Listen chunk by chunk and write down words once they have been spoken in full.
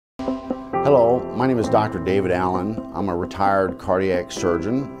Hello, my name is Dr. David Allen. I'm a retired cardiac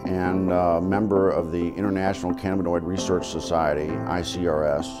surgeon and a member of the International Cannabinoid Research Society,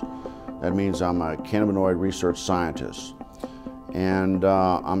 ICRS. That means I'm a cannabinoid research scientist. And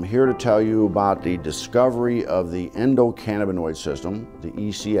I'm here to tell you about the discovery of the endocannabinoid system, the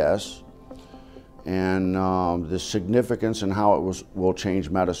ECS, and the significance and how it will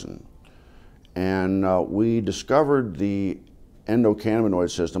change medicine. And we discovered the endocannabinoid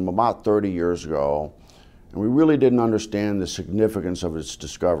system about 30 years ago, and we really didn't understand the significance of its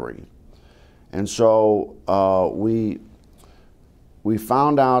discovery. And so we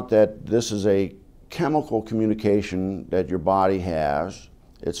found out that this is a chemical communication that your body has.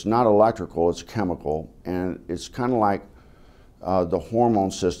 It's not electrical, it's chemical, and it's kind of like the hormone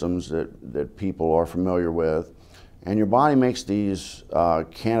systems that people are familiar with. And your body makes these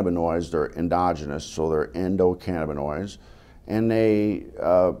cannabinoids. They're endogenous, so they're endocannabinoids, and they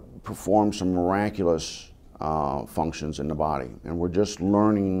perform some miraculous functions in the body. And we're just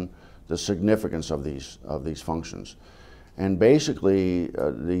learning the significance of these functions. And basically,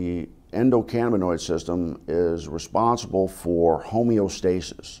 the endocannabinoid system is responsible for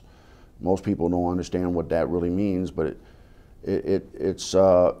homeostasis. Most people don't understand what that really means, but it's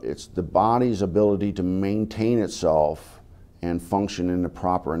the body's ability to maintain itself and function in the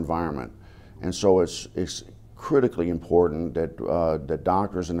proper environment. And so it's critically important that that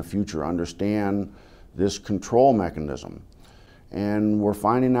doctors in the future understand this control mechanism. And we're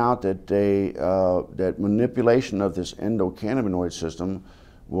finding out that that manipulation of this endocannabinoid system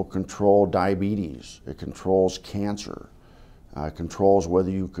will control diabetes. It controls cancer. It controls whether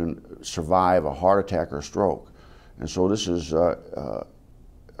you can survive a heart attack or stroke. And so this is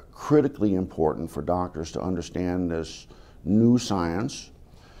critically important for doctors to understand this new science.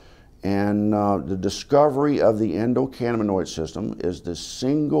 And the discovery of the endocannabinoid system is the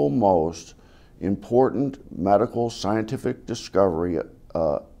single most important medical scientific discovery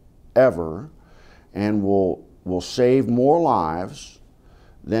ever, and will save more lives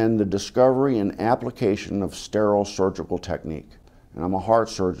than the discovery and application of sterile surgical technique. And I'm a heart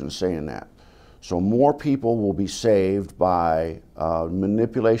surgeon saying that. So more people will be saved by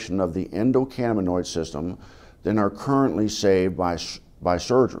manipulation of the endocannabinoid system than are currently saved by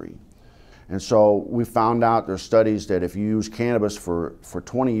surgery. And so we found out there's studies that if you use cannabis for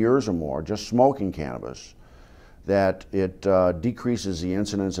 20 years or more, just smoking cannabis, that it decreases the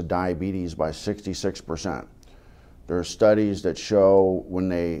incidence of diabetes by 66%. There are studies that show when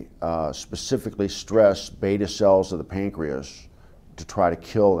they specifically stress beta cells of the pancreas to try to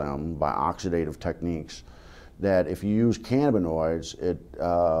kill them by oxidative techniques, that if you use cannabinoids,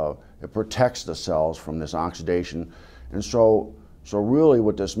 it protects the cells from this oxidation. And so really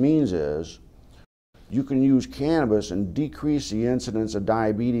what this means is you can use cannabis and decrease the incidence of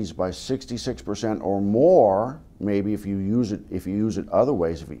diabetes by 66% or more, maybe if you use it other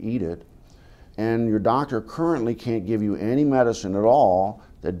ways, if you eat it. And your doctor currently can't give you any medicine at all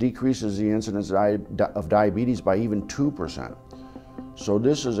that decreases the incidence of diabetes by even 2%. So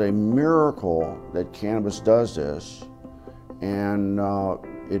this is a miracle that cannabis does this, and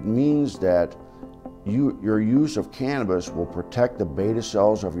it means that your use of cannabis will protect the beta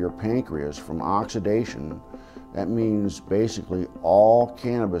cells of your pancreas from oxidation. That means basically all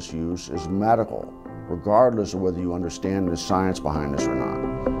cannabis use is medical, regardless of whether you understand the science behind this or not.